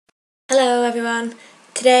Hello everyone,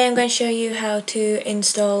 today I'm going to show you how to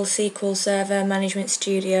install SQL Server Management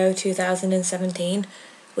Studio 2017,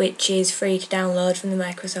 which is free to download from the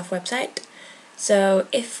Microsoft website. So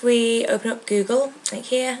if we open up Google, like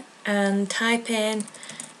here, and type in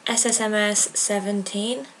SSMS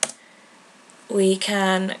 17, we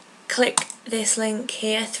can click this link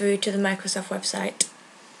here through to the Microsoft website.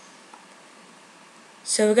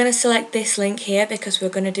 So we're going to select this link here because we're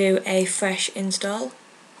going to do a fresh install.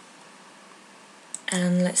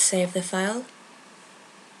 And let's save the file.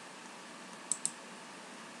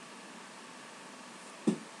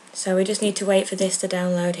 So we just need to wait for this to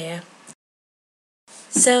download here.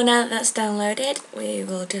 So now that that's downloaded, we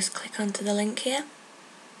will just click onto the link here.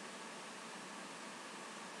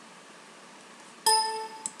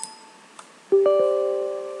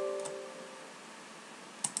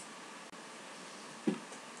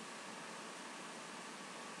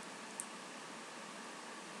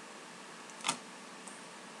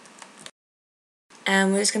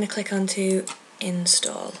 And we're just going to click onto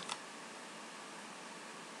install.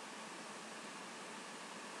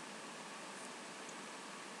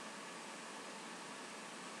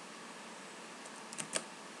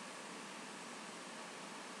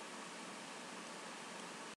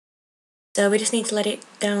 So we just need to let it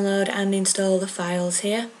download and install the files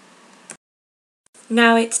here.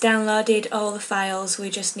 Now it's downloaded all the files, we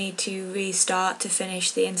just need to restart to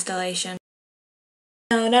finish the installation.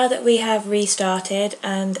 Now that we have restarted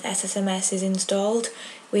and SSMS is installed,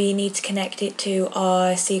 we need to connect it to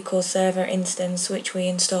our SQL Server instance which we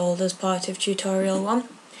installed as part of tutorial 1.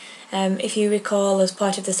 If you recall, as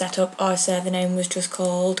part of the setup, our server name was just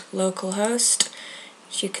called localhost,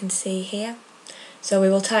 which you can see here. So we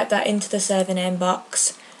will type that into the server name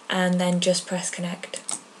box and then just press connect.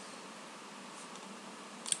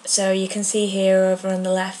 So you can see here over on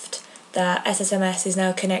the left that SSMS is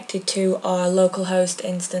now connected to our localhost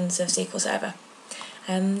instance of SQL Server.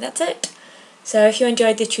 That's it. So if you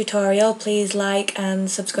enjoyed the tutorial, please like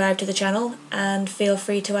and subscribe to the channel and feel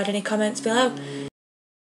free to add any comments below.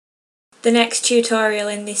 The next tutorial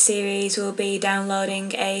in this series will be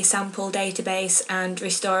downloading a sample database and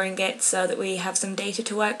restoring it so that we have some data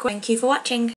to work with. Thank you for watching.